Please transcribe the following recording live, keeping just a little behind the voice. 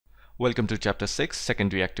Welcome to Chapter 6,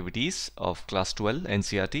 Secondary Activities of Class 12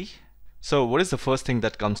 NCERT. So what is the first thing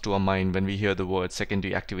that comes to our mind when we hear the word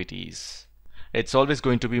secondary activities? It's always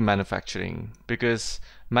going to be manufacturing, because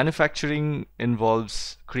manufacturing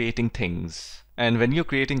involves creating things. And when you're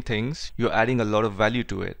creating things, you're adding a lot of value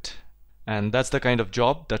to it. And that's the kind of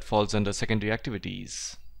job that falls under secondary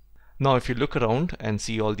activities. Now if you look around and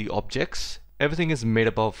see all the objects, everything is made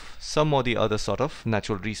up of some or the other sort of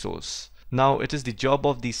natural resource. Now it is the job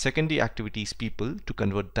of the secondary activities people to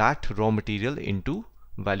convert that raw material into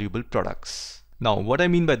valuable products. Now what I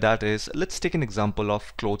mean by that is, let's take an example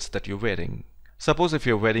of clothes that you're wearing. Suppose if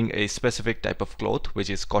you're wearing a specific type of cloth, which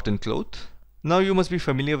is cotton cloth. Now you must be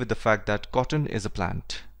familiar with the fact that cotton is a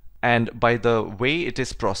plant. And by the way it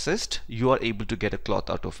is processed, you are able to get a cloth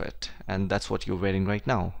out of it. And that's what you're wearing right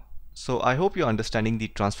now. So I hope you're understanding the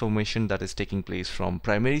transformation that is taking place from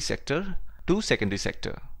primary sector to secondary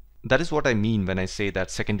sector. That is what I mean when I say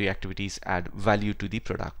that secondary activities add value to the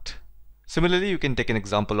product. Similarly, you can take an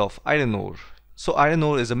example of iron ore. So iron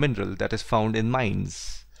ore is a mineral that is found in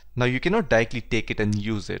mines. Now you cannot directly take it and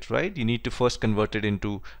use it, right? You need to first convert it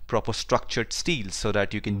into proper structured steel so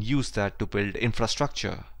that you can use that to build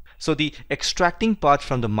infrastructure. So the extracting part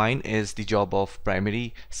from the mine is the job of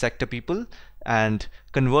primary sector people, and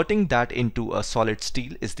converting that into a solid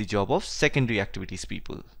steel is the job of secondary activities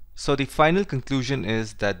people. So the final conclusion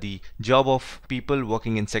is that the job of people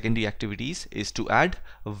working in secondary activities is to add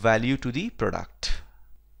value to the product.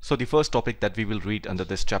 So the first topic that we will read under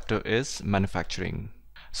this chapter is manufacturing.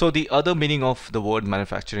 So the other meaning of the word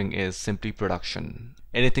manufacturing is simply production.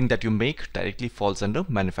 Anything that you make directly falls under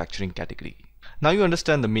manufacturing category. Now you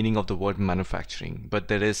understand the meaning of the word manufacturing, but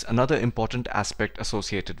there is another important aspect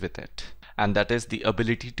associated with it, and that is the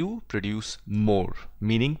ability to produce more,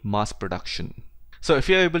 meaning mass production. So if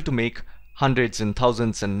you're able to make hundreds and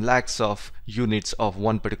thousands and lakhs of units of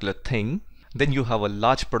one particular thing, then you have a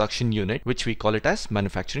large production unit, which we call it as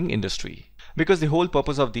manufacturing industry. Because the whole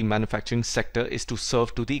purpose of the manufacturing sector is to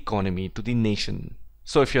serve to the economy, to the nation.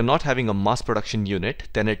 So if you're not having a mass production unit,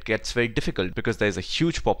 then it gets very difficult because there is a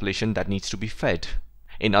huge population that needs to be fed.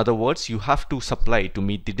 In other words, you have to supply to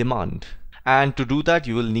meet the demand. And to do that,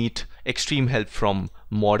 you will need extreme help from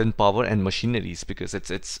modern power and machineries, because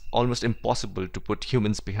it's almost impossible to put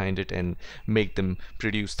humans behind it and make them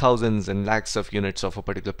produce thousands and lakhs of units of a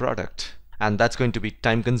particular product. And that's going to be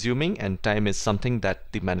time consuming, and time is something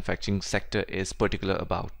that the manufacturing sector is particular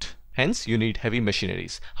about. Hence, you need heavy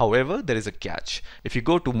machineries. However, there is a catch. If you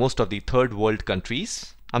go to most of the third world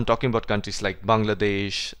countries, I'm talking about countries like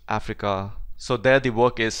Bangladesh, Africa, so there the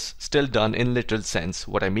work is still done in literal sense.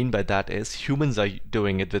 What I mean by that is humans are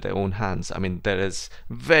doing it with their own hands. I mean, there is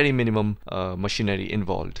very minimum machinery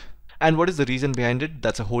involved. And what is the reason behind it?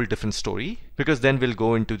 That's a whole different story, because then we'll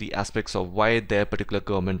go into the aspects of why their particular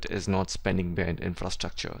government is not spending behind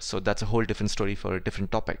infrastructure. So that's a whole different story for a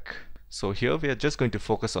different topic. So here we are just going to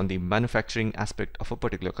focus on the manufacturing aspect of a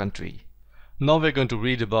particular country. Now we're going to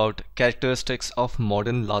read about characteristics of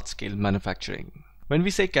modern large-scale manufacturing. When we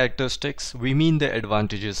say characteristics, we mean their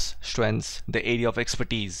advantages, strengths, the area of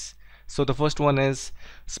expertise. So the first one is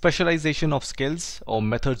specialization of skills or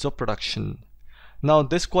methods of production. Now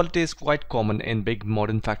this quality is quite common in big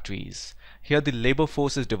modern factories. Here the labor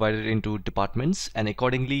force is divided into departments, and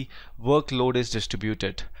accordingly workload is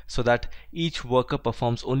distributed so that each worker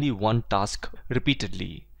performs only one task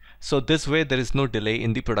repeatedly. So this way there is no delay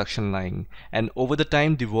in the production line, and over the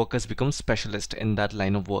time the workers become specialists in that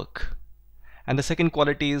line of work. And the second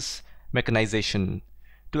quality is mechanization.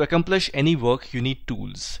 To accomplish any work, you need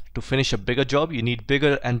tools. To finish a bigger job, you need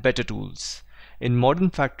bigger and better tools. In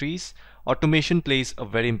modern factories, automation plays a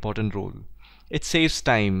very important role. It saves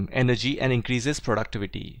time, energy, and increases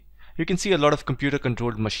productivity. You can see a lot of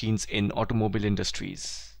computer-controlled machines in automobile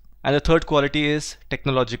industries. And the third quality is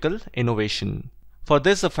technological innovation. For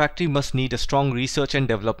this, a factory must need a strong research and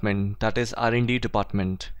development, that is R&D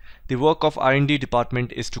department. The work of R&D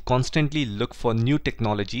department is to constantly look for new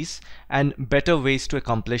technologies and better ways to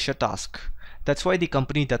accomplish a task. That's why the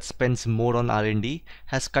company that spends more on R&D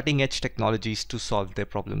has cutting-edge technologies to solve their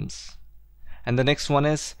problems. And the next one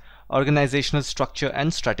is organizational structure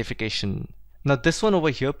and stratification. Now this one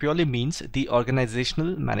over here purely means the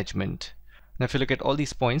organizational management. Now if you look at all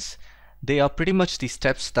these points, they are pretty much the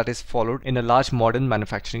steps that is followed in a large modern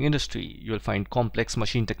manufacturing industry. You'll find complex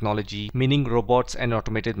machine technology, meaning robots and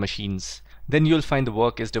automated machines. Then you'll find the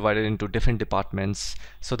work is divided into different departments,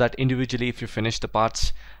 so that individually if you finish the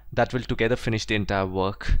parts, that will together finish the entire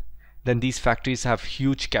work. Then these factories have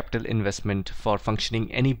huge capital investment for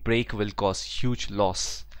functioning. Any break will cause huge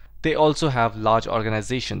loss. They also have large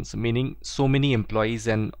organizations, meaning so many employees,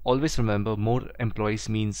 and always remember more employees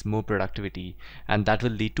means more productivity, and that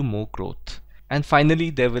will lead to more growth. And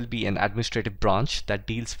finally, there will be an administrative branch that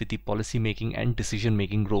deals with the policy making and decision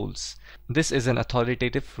making roles. This is an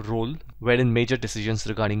authoritative role wherein major decisions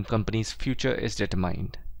regarding company's future is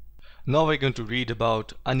determined. Now we're going to read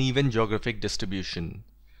about uneven geographic distribution.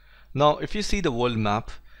 Now, if you see the world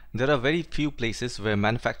map, there are very few places where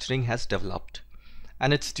manufacturing has developed.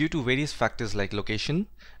 And it's due to various factors like location,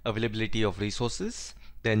 availability of resources,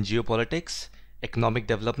 then geopolitics, economic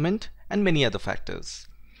development, and many other factors.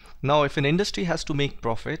 Now, if an industry has to make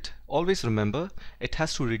profit, always remember it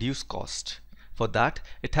has to reduce cost. For that,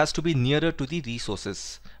 it has to be nearer to the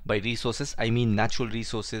resources. By resources, I mean natural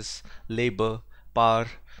resources, labor, power,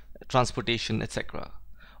 transportation, etc.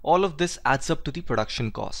 All of this adds up to the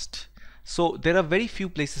production cost. So there are very few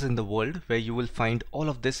places in the world where you will find all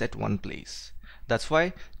of this at one place. That's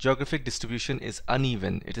why geographic distribution is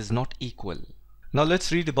uneven, it is not equal. Now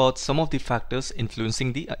let's read about some of the factors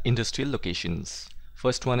influencing the industrial locations.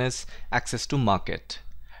 First one is access to market.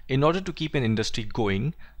 In order to keep an industry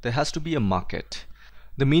going, there has to be a market.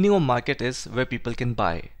 The meaning of market is where people can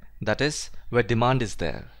buy, that is, where demand is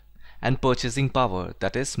there, and purchasing power,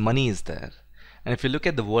 that is, money is there. And if you look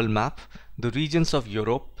at the world map, the regions of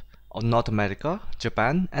Europe, North America,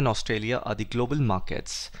 Japan, and Australia are the global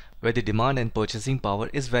markets where the demand and purchasing power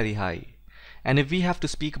is very high. And if we have to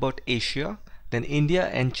speak about Asia, then India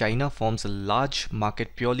and China forms a large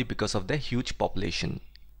market purely because of their huge population.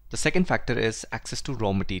 The second factor is access to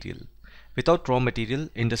raw material. Without raw material,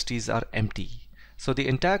 industries are empty. So the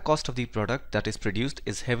entire cost of the product that is produced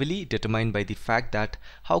is heavily determined by the fact that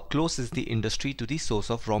how close is the industry to the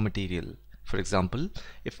source of raw material. For example,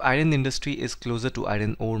 if iron industry is closer to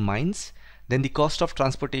iron ore mines, then the cost of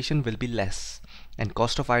transportation will be less and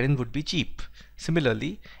cost of iron would be cheap.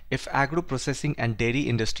 Similarly, if agro processing and dairy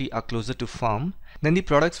industry are closer to farm, then the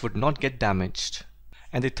products would not get damaged.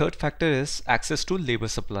 And the third factor is access to labor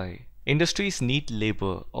supply. Industries need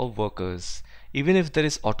labor or workers. Even if there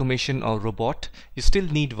is automation or robot, you still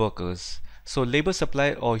need workers. So labor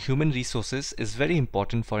supply or human resources is very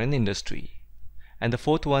important for an industry. And the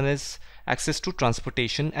fourth one is access to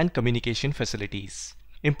transportation and communication facilities.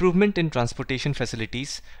 Improvement in transportation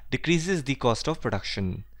facilities decreases the cost of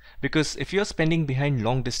production, because if you are spending behind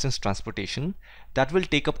long distance transportation, that will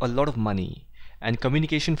take up a lot of money, and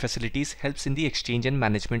communication facilities helps in the exchange and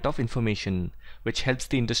management of information, which helps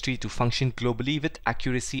the industry to function globally with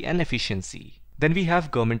accuracy and efficiency. Then we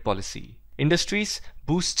have government policy. Industries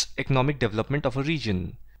boosts economic development of a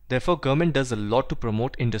region. Therefore, government does a lot to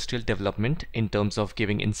promote industrial development in terms of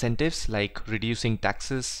giving incentives like reducing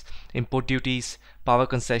taxes, import duties, power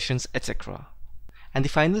concessions, etc. And the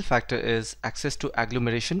final factor is access to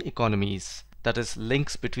agglomeration economies, that is,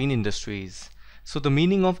 links between industries. So the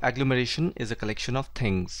meaning of agglomeration is a collection of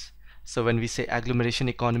things. So when we say agglomeration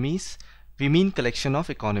economies, we mean collection of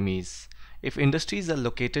economies. If industries are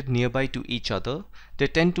located nearby to each other, they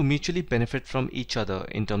tend to mutually benefit from each other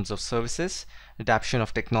in terms of services, adaptation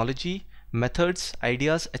of technology, methods,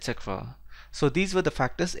 ideas, etc. So these were the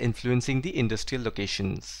factors influencing the industrial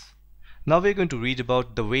locations. Now we're going to read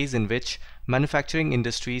about the ways in which manufacturing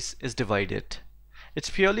industries is divided. It's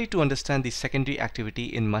purely to understand the secondary activity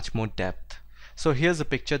in much more depth. So here's a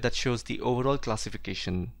picture that shows the overall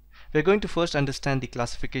classification. We're going to first understand the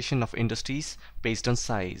classification of industries based on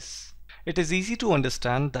size. It is easy to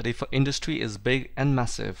understand that if an industry is big and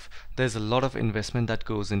massive, there's a lot of investment that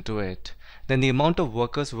goes into it. Then the amount of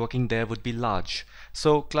workers working there would be large.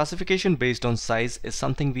 So classification based on size is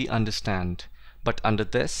something we understand. But under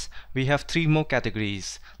this, we have three more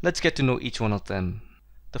categories. Let's get to know each one of them.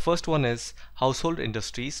 The first one is household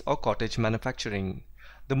industries or cottage manufacturing.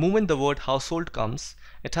 The moment the word household comes,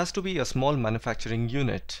 it has to be a small manufacturing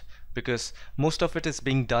unit, because most of it is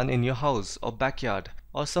being done in your house or backyard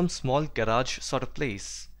or some small garage sort of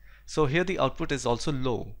place. So here the output is also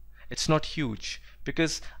low. It's not huge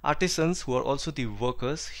because artisans, who are also the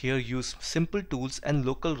workers, here use simple tools and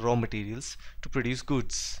local raw materials to produce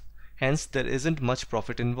goods. Hence there isn't much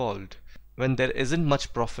profit involved. When there isn't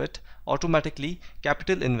much profit, automatically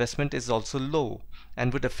capital investment is also low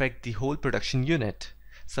and would affect the whole production unit.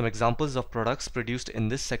 Some examples of products produced in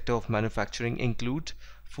this sector of manufacturing include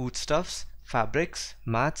foodstuffs, fabrics,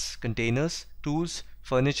 mats, containers, tools,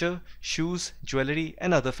 furniture, shoes, jewelry,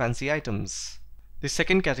 and other fancy items. The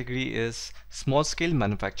second category is small-scale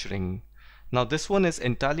manufacturing. Now this one is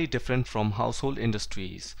entirely different from household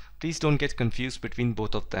industries. Please don't get confused between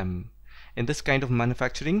both of them. In this kind of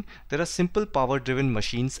manufacturing, there are simple power-driven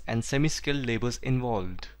machines and semi-skilled laborers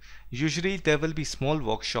involved. Usually there will be small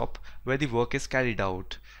workshop where the work is carried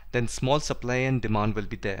out, then small supply and demand will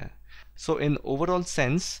be there. So in overall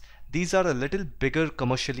sense, these are a little bigger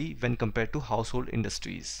commercially when compared to household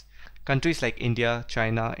industries. Countries like India,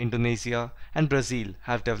 China, Indonesia, and Brazil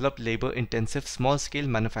have developed labor-intensive small-scale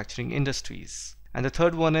manufacturing industries. And the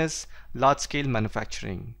third one is large-scale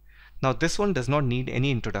manufacturing. Now this one does not need any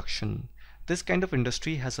introduction. This kind of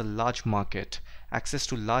industry has a large market, access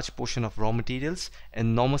to large portion of raw materials,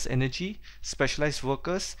 enormous energy, specialized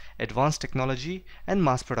workers, advanced technology, and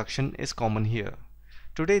mass production is common here.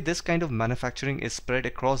 Today this kind of manufacturing is spread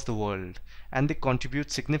across the world, and they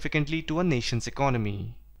contribute significantly to a nation's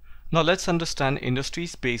economy. Now let's understand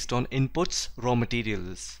industries based on inputs, raw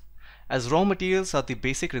materials. As raw materials are the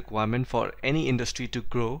basic requirement for any industry to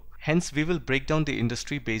grow, hence we will break down the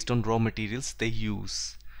industry based on raw materials they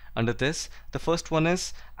use. Under this, the first one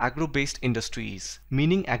is agro-based industries,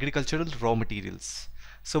 meaning agricultural raw materials.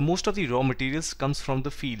 So most of the raw materials comes from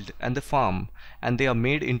the field and the farm, and they are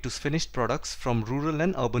made into finished products from rural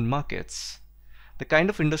and urban markets. The kind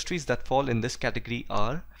of industries that fall in this category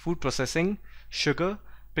are food processing, sugar,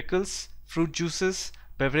 pickles, fruit juices,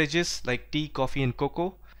 beverages like tea, coffee and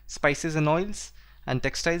cocoa, spices and oils, and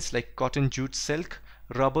textiles like cotton, jute, silk,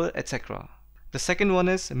 rubber, etc. The second one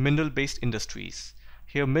is mineral-based industries.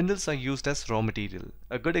 Here minerals are used as raw material.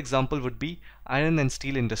 A good example would be iron and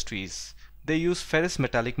steel industries. They use ferrous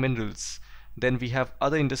metallic minerals. Then we have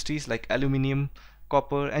other industries like aluminium,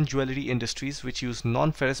 copper and jewelry industries which use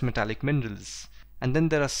non-ferrous metallic minerals. And then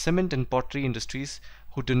there are cement and pottery industries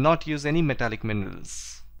who do not use any metallic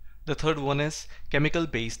minerals. The third one is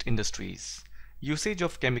chemical-based industries. Usage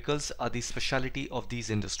of chemicals are the specialty of these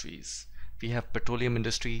industries. We have petroleum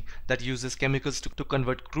industry that uses chemicals to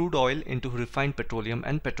convert crude oil into refined petroleum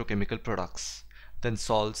and petrochemical products. Then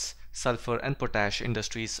salts, sulfur and potash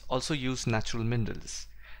industries also use natural minerals.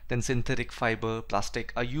 Then synthetic fiber,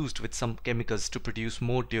 plastic are used with some chemicals to produce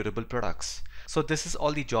more durable products. So this is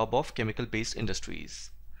all the job of chemical-based industries.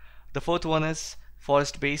 The fourth one is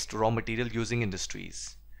forest-based raw material using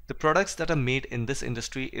industries. The products that are made in this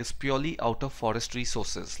industry is purely out of forest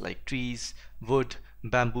resources like trees, wood,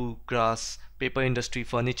 bamboo, grass, paper industry,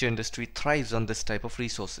 furniture industry thrives on this type of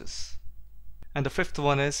resources. And the fifth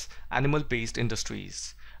one is animal-based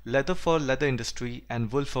industries. Leather for leather industry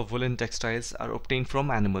and wool for woolen textiles are obtained from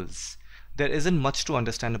animals. There isn't much to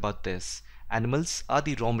understand about this. Animals are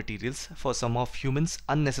the raw materials for some of humans'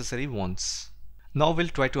 unnecessary wants. Now we'll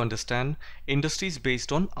try to understand industries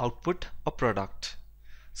based on output or product.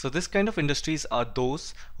 So this kind of industries are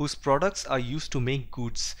those whose products are used to make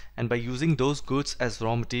goods, and by using those goods as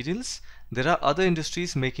raw materials, there are other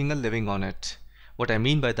industries making a living on it. What I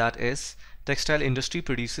mean by that is, textile industry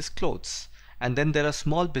produces clothes, and then there are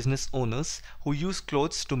small business owners who use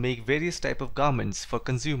clothes to make various type of garments for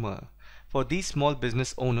consumer. For these small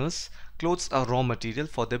business owners, clothes are raw material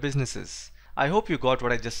for their businesses. I hope you got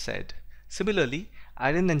what I just said. Similarly,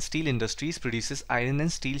 iron and steel industries produces iron and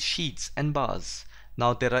steel sheets and bars.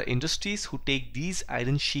 Now there are industries who take these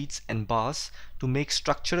iron sheets and bars to make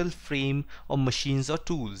structural frame or machines or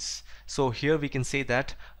tools. So here we can say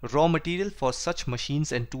that raw material for such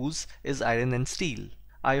machines and tools is iron and steel.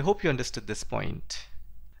 I hope you understood this point.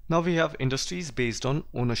 Now we have industries based on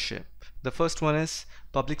ownership. The first one is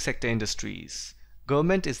public sector industries.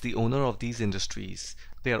 Government is the owner of these industries.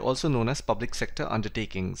 They are also known as public sector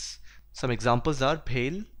undertakings. Some examples are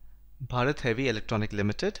BHEL, Bharat Heavy Electronic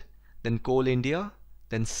Limited, then Coal India,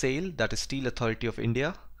 then SAIL, that is Steel Authority of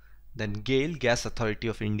India, then GAIL, Gas Authority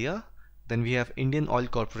of India, then we have Indian Oil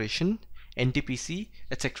Corporation, NTPC,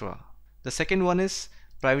 etc. The second one is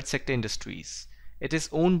private sector industries. It is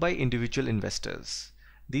owned by individual investors.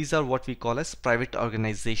 These are what we call as private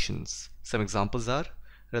organizations. Some examples are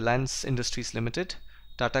Reliance Industries Limited,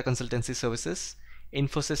 Tata Consultancy Services,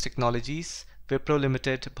 Infosys Technologies, Wipro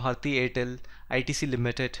Limited, Bharti Airtel, ITC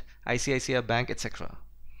Limited, ICICI Bank, etc.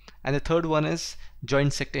 And the third one is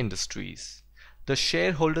joint sector industries. The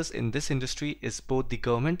shareholders in this industry is both the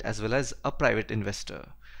government as well as a private investor.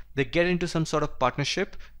 They get into some sort of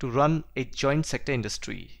partnership to run a joint sector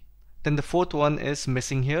industry. Then the fourth one is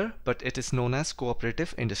missing here, but it is known as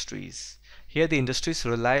cooperative industries. Here the industries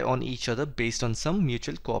rely on each other based on some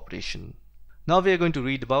mutual cooperation. Now we are going to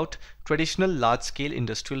read about traditional large-scale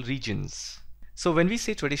industrial regions. So when we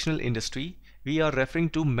say traditional industry, we are referring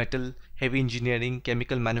to metal, heavy engineering,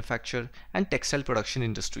 chemical manufacture, and textile production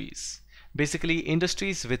industries. Basically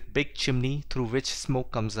industries with big chimney through which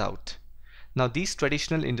smoke comes out. Now these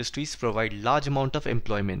traditional industries provide large amount of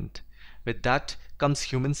employment. With that comes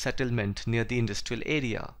human settlement near the industrial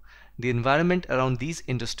area. The environment around these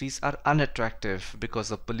industries are unattractive because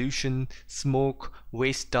of pollution, smoke,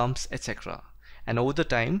 waste dumps, etc. And over the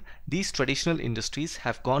time, these traditional industries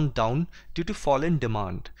have gone down due to fall in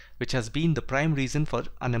demand, which has been the prime reason for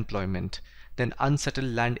unemployment, then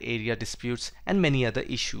unsettled land area disputes and many other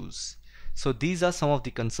issues. So these are some of the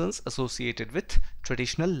concerns associated with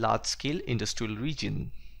traditional large-scale industrial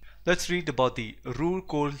region. Let's read about the Ruhr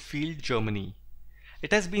coal field, Germany.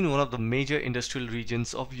 It has been one of the major industrial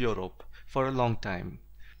regions of Europe for a long time.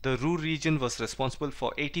 The Ruhr region was responsible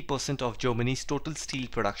for 80% of Germany's total steel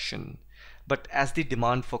production. But as the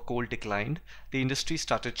demand for coal declined, the industry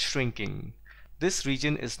started shrinking. This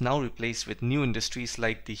region is now replaced with new industries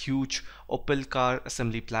like the huge Opel car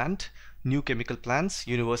assembly plant, new chemical plants,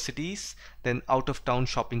 universities, then out-of-town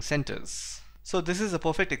shopping centers. So this is a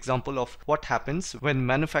perfect example of what happens when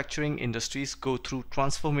manufacturing industries go through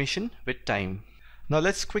transformation with time. Now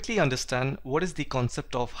let's quickly understand what is the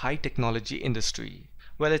concept of high technology industry.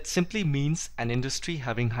 Well, it simply means an industry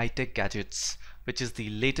having high-tech gadgets, which is the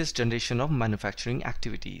latest generation of manufacturing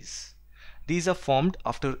activities. These are formed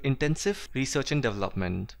after intensive research and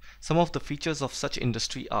development. Some of the features of such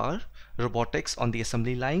industry are robotics on the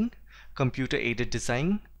assembly line, computer-aided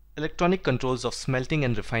design, electronic controls of smelting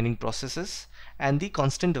and refining processes, and the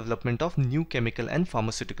constant development of new chemical and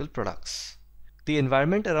pharmaceutical products. The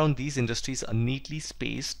environment around these industries are neatly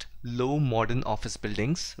spaced, low modern office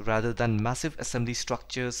buildings rather than massive assembly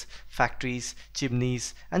structures, factories,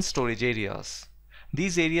 chimneys, and storage areas.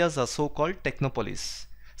 These areas are so-called technopolis.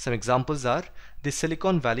 Some examples are the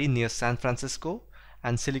Silicon Valley near San Francisco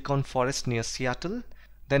and Silicon Forest near Seattle.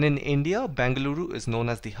 Then in India, Bengaluru is known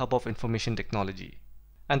as the hub of information technology.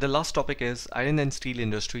 And the last topic is iron and steel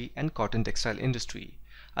industry and cotton textile industry.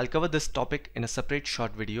 I'll cover this topic in a separate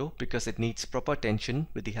short video because it needs proper attention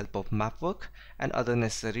with the help of map work and other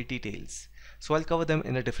necessary details. So I'll cover them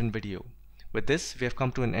in a different video. With this, we have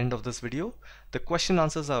come to an end of this video. The question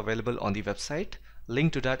answers are available on the website.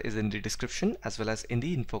 Link to that is in the description as well as in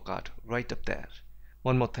the info card right up there.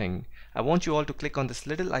 One more thing, I want you all to click on this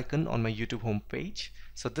little icon on my YouTube homepage.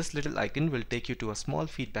 So this little icon will take you to a small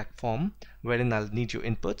feedback form wherein I'll need your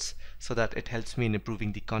inputs so that it helps me in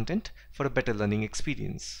improving the content for a better learning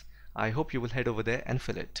experience. I hope you will head over there and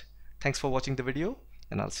fill it. Thanks for watching the video,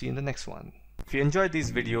 and I'll see you in the next one. If you enjoyed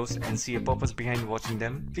these videos and see a purpose behind watching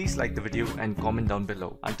them, please like the video and comment down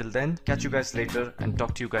below. Until then, catch you guys later and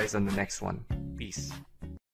talk to you guys on the next one. Peace.